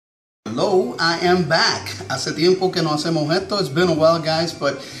Hello, I am back. Hace tiempo que no hacemos esto. It's been a while, guys,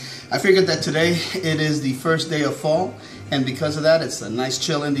 but I figured that today it is the first day of fall, and because of that, it's a nice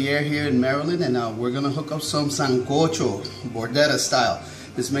chill in the air here in Maryland, and we're gonna hook up some Sancocho, Bordetas style.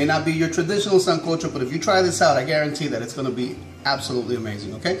 This may not be your traditional Sancocho, but if you try this out, I guarantee that it's gonna be absolutely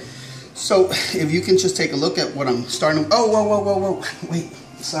amazing, okay? So, if you can just take a look at what I'm starting. Oh, whoa, wait,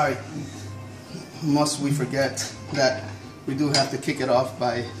 sorry. Must we forget that we do have to kick it off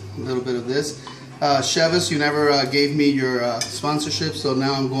by a little bit of this. Chevis, you never gave me your sponsorship, so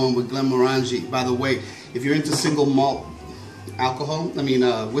now I'm going with Glenmorangie. By the way, if you're into single malt alcohol,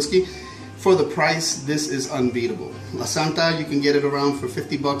 whiskey, for the price, this is unbeatable. La Santa, you can get it around for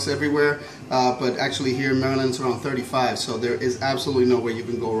 50 bucks everywhere, but actually here in Maryland it's around 35, so there is absolutely no way you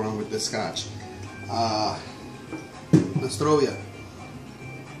can go wrong with this scotch. Nostrovia.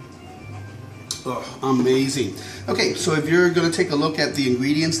 Oh, amazing. Okay, so if you're going to take a look at the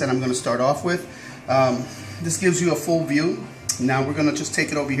ingredients that I'm going to start off with, this gives you a full view. Now we're going to just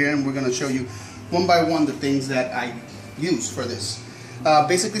take it over here and we're going to show you one by one the things that I use for this.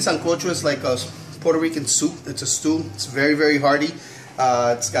 Basically, Sancocho is like a Puerto Rican soup. It's a stew. It's very, very hearty.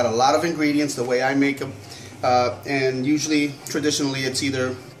 It's got a lot of ingredients the way I make them. And usually, traditionally, it's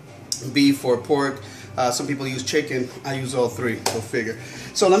either beef or pork. Some people use chicken. I use all three, go figure.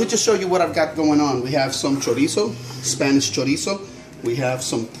 So let me just show you what I've got going on. We have some chorizo, Spanish chorizo. We have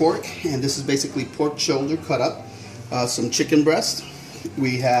some pork, and this is basically pork shoulder cut up. Some chicken breast.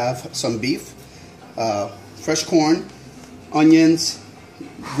 We have some beef, fresh corn, onions,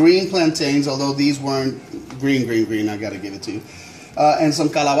 green plantains, although these weren't green, I gotta give it to you. And some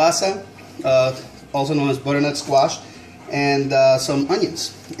calabaza, also known as butternut squash, and some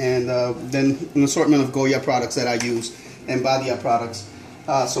onions, and then an assortment of Goya products that I use, and Badia products.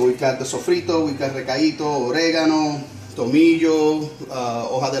 So we've got the sofrito, we've got recaito, oregano, tomillo,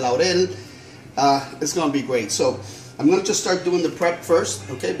 hoja de laurel. It's gonna be great. So I'm gonna just start doing the prep first,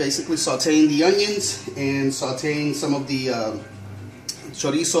 okay? Basically sauteing the onions and sauteing some of the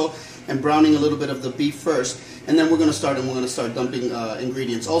chorizo and browning a little bit of the beef first, and then we're gonna start dumping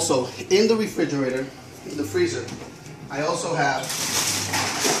ingredients. Also, in the refrigerator, in the freezer, I also have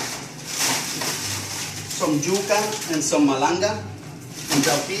some yuca and some malanga and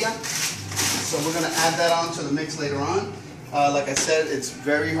jalpilla. So we're going to add that on to the mix later on. Like I said, it's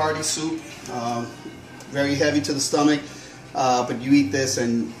very hearty soup, very heavy to the stomach, but you eat this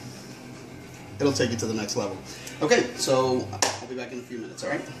and it'll take you to the next level. Okay, so I'll be back in a few minutes, all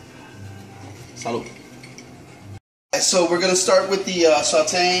right? Salud. So we're going to start with the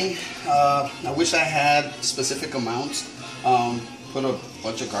sauteing. I wish I had specific amounts. Put a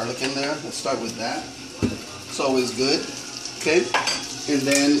bunch of garlic in there. Let's start with that. It's always good. Okay, and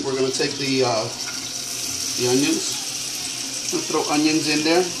then we're going to take the onions. I'm going to throw onions in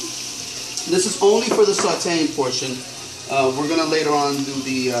there. This is only for the sauteing portion. We're going to later on do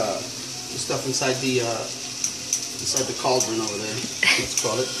the stuff inside the cauldron over there. Let's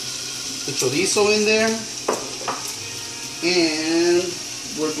call it. The chorizo in there. And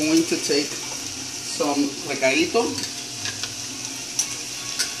we're going to take some recaito,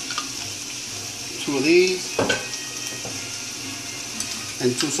 2 of these,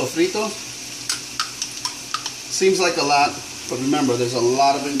 and 2 sofritos. Seems like a lot, but remember there's a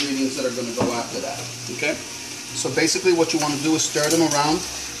lot of ingredients that are going to go after that, okay? So basically what you want to do is stir them around.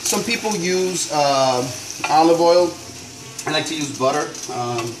 Some people use olive oil. I like to use butter,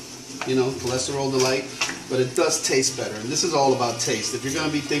 you know, cholesterol delight. But it does taste better, and this is all about taste. If you're going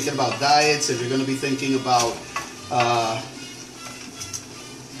to be thinking about diets, if you're going to be thinking about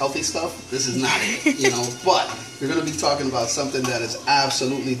healthy stuff, this is not it, you know. But you're going to be talking about something that is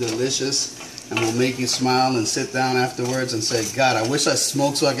absolutely delicious and will make you smile and sit down afterwards and say, God, I wish I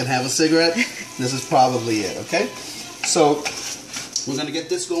smoked so I could have a cigarette. This is probably it, okay? So we're going to get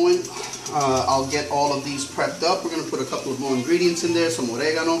this going. I'll get all of these prepped up. We're going to put a couple of more ingredients in there, some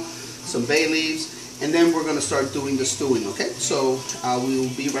oregano, some bay leaves, and then we're going to start doing the stewing, okay? So we'll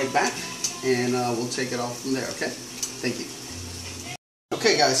be right back, and we'll take it off from there, okay? Thank you.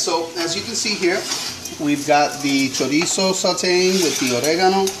 Okay, guys, so as you can see here, we've got the chorizo sauteing with the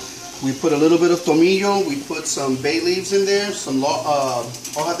oregano. We put a little bit of tomillo. We put some bay leaves in there, some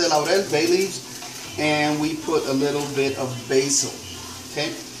hoja de laurel, bay leaves, and we put a little bit of basil,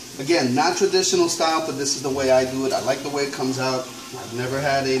 okay? Again, not traditional style, but this is the way I do it. I like the way it comes out. I've never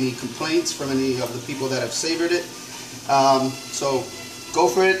had any complaints from any of the people that have savored it. So go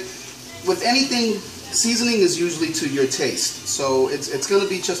for it. With anything, seasoning is usually to your taste. So it's going to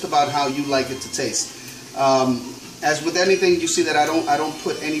be just about how you like it to taste. As with anything, you see that I don't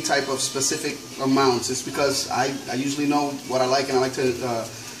put any type of specific amounts. It's because I usually know what I like, and I like to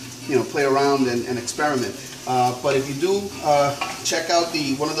play around and experiment. But if you do, check out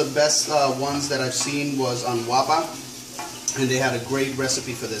one of the best ones that I've seen was on Wapa, and they had a great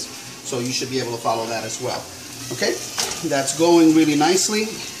recipe for this. So you should be able to follow that as well. Okay, that's going really nicely.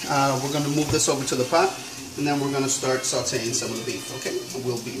 We're going to move this over to the pot, and then we're going to start sauteing some of the beef. Okay,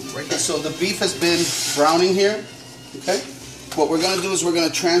 we'll be right back. So the beef has been browning here. Okay, what we're going to do is we're going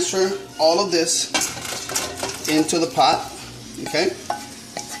to transfer all of this into the pot. Okay,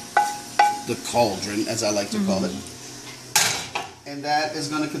 the cauldron, as I like to call it, and that is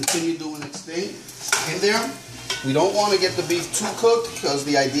going to continue doing its thing in there. We don't want to get the beef too cooked because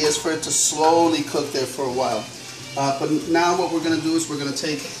the idea is for it to slowly cook there for a while. But now what we're going to do is we're going to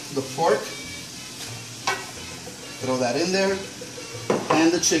take the pork, throw that in there,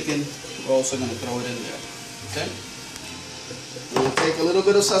 and the chicken, we're also going to throw it in there. Okay? We're going to take a little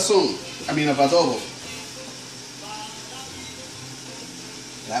bit of sazon, of adobo.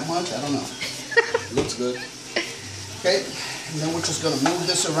 That much? I don't know. Looks good. Okay? And then we're just going to move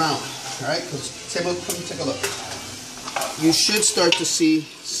this around. Alright? Take a look. You should start to see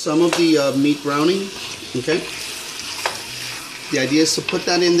some of the meat browning. Okay? The idea is to put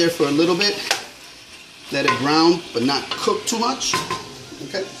that in there for a little bit. Let it brown, but not cook too much.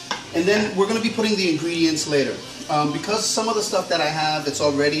 Okay? And then we're going to be putting the ingredients later. Because some of the stuff that I have, it's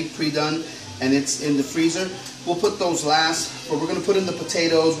already pre-done and it's in the freezer, we'll put those last. But we're going to put in the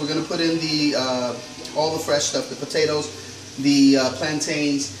potatoes. We're going to put in the all the fresh stuff, the potatoes, the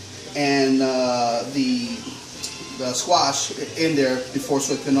plantains, and the squash in there before,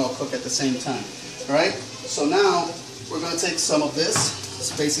 so it can all cook at the same time. All right? So now we're going to take some of this.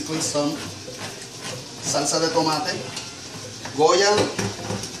 It's basically some salsa de tomate, Goya.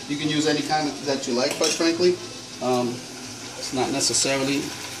 You can use any kind that you like, quite frankly. It's not necessarily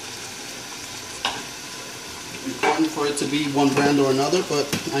important for it to be one brand or another, but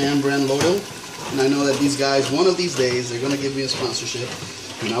I am brand loyal, and I know that these guys, one of these days, they're going to give me a sponsorship,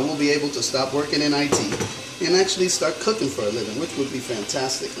 and I will be able to stop working in IT and actually start cooking for a living, which would be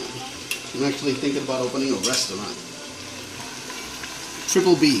fantastic, man. I'm actually thinking about opening a restaurant.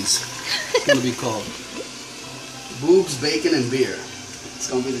 Triple B's, it's going to be called. Boobs, bacon, and beer. It's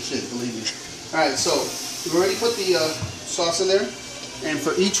going to be the shit, believe me. Alright, so we've already put the sauce in there, and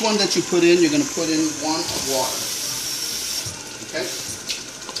for each one that you put in, you're going to put in 1 of water. Okay?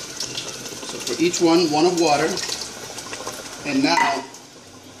 So for each one of water, and now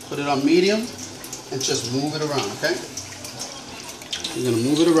put it on medium and just move it around, okay? You're going to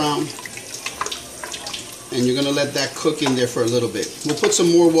move it around, and you're going to let that cook in there for a little bit. We'll put some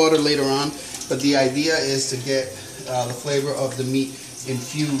more water later on, but the idea is to get the flavor of the meat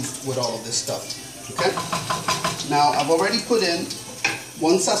infused with all of this stuff, okay? Now, I've already put in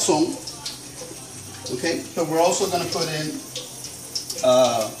 1 sazon, okay? But we're also going to put in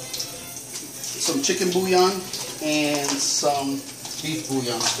some chicken bouillon and some beef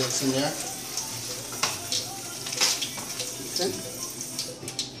bouillon sticks in there. Okay.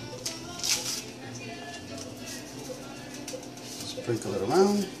 Sprinkle it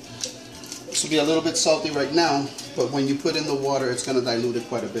around. This will be a little bit salty right now, but when you put in the water, it's going to dilute it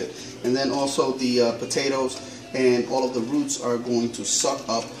quite a bit. And then also the potatoes and all of the roots are going to suck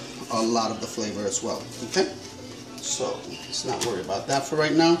up a lot of the flavor as well. Okay? So let's not worry about that for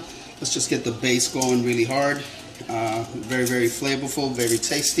right now. Let's just get the base going really hard. Very, very flavorful, very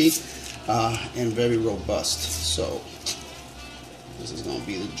tasty, and very robust. So this is going to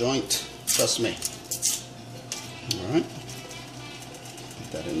be the joint. Trust me. Alright.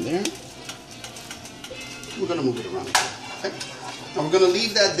 Put that in there. We're going to move it around. Okay. Now we're going to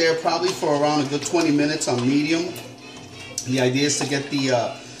leave that there probably for around a good 20 minutes on medium. And the idea is to get the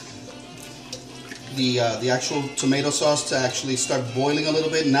actual tomato sauce to actually start boiling a little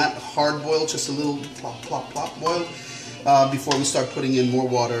bit, not hard boil, just a little plop, plop, plop boil before we start putting in more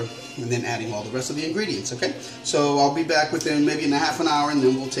water and then adding all the rest of the ingredients, okay? So I'll be back within maybe in a half an hour, and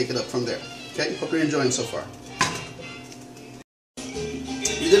then we'll take it up from there, okay? Hope you're enjoying so far.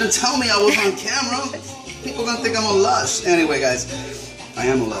 You didn't tell me I was on camera. People are gonna think I'm a lush. Anyway, guys, I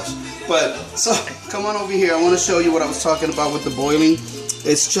am a lush. But, so, come on over here. I want to show you what I was talking about with the boiling.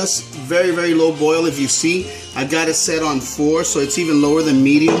 It's just very, very low boil. If you see, I've got it set on 4, so it's even lower than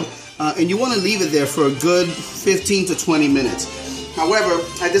medium. And you want to leave it there for a good 15 to 20 minutes. However,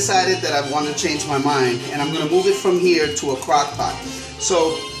 I decided that I want to change my mind, and I'm going to move it from here to a crock pot.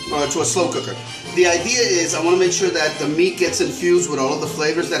 So, to a slow cooker. The idea is I want to make sure that the meat gets infused with all of the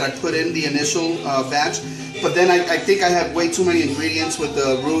flavors that I put in the initial batch. But then I think I have way too many ingredients with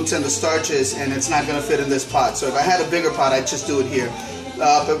the roots and the starches, and it's not going to fit in this pot. So if I had a bigger pot, I'd just do it here.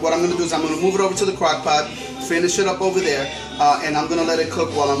 But what I'm going to do is I'm going to move it over to the crock pot, finish it up over there. and I'm gonna let it cook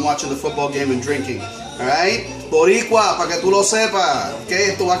while I'm watching the football game and drinking. Alright? Boricua, para que tú lo sepas.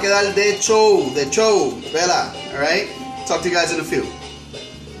 Okay, esto va a quedar de show, vela. Alright? Talk to you guys in a few.